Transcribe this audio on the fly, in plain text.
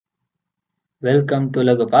Welcome to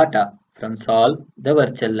Lagu paTa from Solve the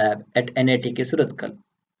Virtual Lab at NITK Surathkal.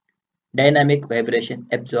 Dynamic Vibration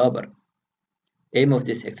Absorber. Aim of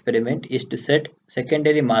this experiment is to set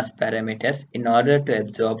secondary mass parameters in order to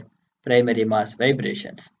absorb primary mass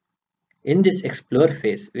vibrations. In this explore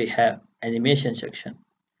phase, we have animation section,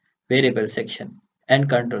 variable section, and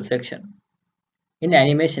control section. In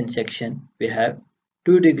animation section, we have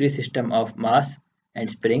 2-degree system of mass and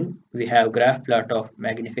spring. We have graph plot of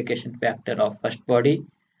magnification factor of first body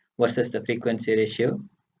versus the frequency ratio.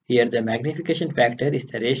 Here the magnification factor is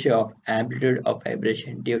the ratio of amplitude of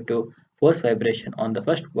vibration due to force vibration on the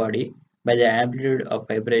first body by the amplitude of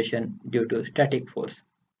vibration due to static force.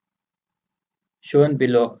 Shown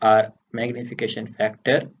below are magnification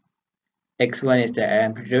factor. X1 is the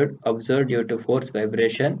amplitude observed due to force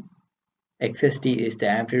vibration. XST is the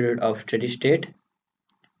amplitude of steady state.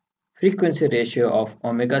 Frequency ratio of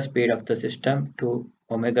omega speed of the system to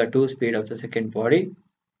omega 2 speed of the second body.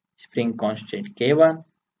 Spring constant K1.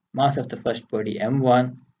 Mass of the first body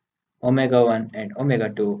m1. Omega 1 and omega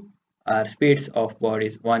 2 are speeds of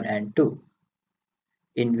bodies 1 and 2.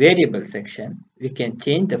 In variable section, we can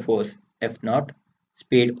change the force F0,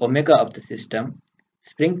 speed omega of the system,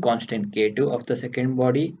 spring constant K2 of the second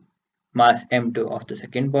body, mass m2 of the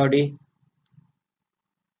second body.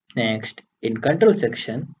 Next, in control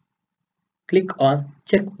section, click on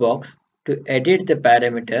checkbox to edit the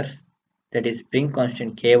parameters, that is spring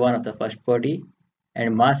constant K1 of the first body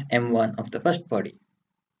and mass m1 of the first body.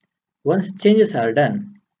 Once changes are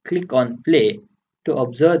done, click on play to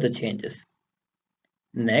observe the changes.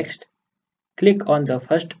 Next, click on the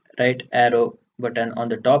first right arrow button on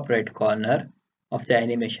the top right corner of the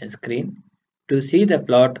animation screen to see the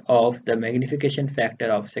plot of the magnification factor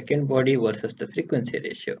of second body versus the frequency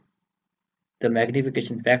ratio. The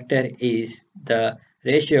magnification factor is the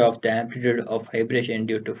ratio of the amplitude of vibration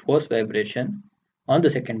due to force vibration on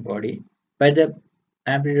the second body by the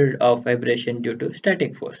amplitude of vibration due to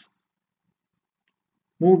static force.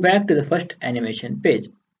 Move back to the first animation page.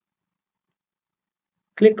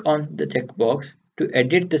 Click on the checkbox to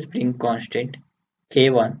edit the spring constant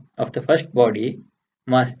K1 of the first body,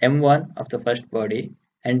 mass m1 of the first body,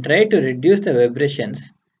 and try to reduce the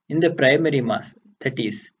vibrations in the primary mass, that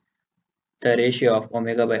is, the ratio of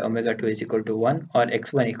omega by omega 2 is equal to 1 or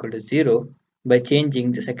x1 equal to 0 by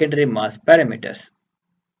changing the secondary mass parameters.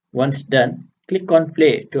 Once done, click on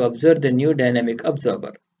play to observe the new dynamic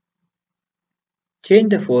absorber. Change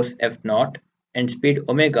the force F0 and speed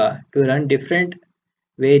omega to run different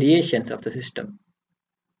variations of the system.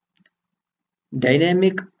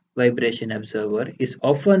 Dynamic vibration absorber is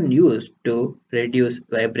often used to reduce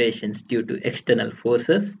vibrations due to external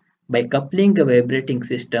forces by coupling the vibrating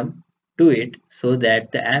system to it so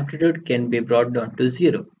that the amplitude can be brought down to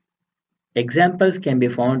 0. Examples can be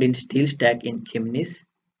found in steel stack in chimneys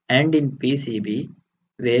and in PCB,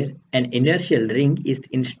 where an inertial ring is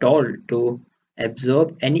installed to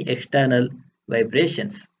absorb any external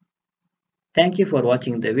vibrations. Thank you for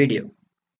watching the video.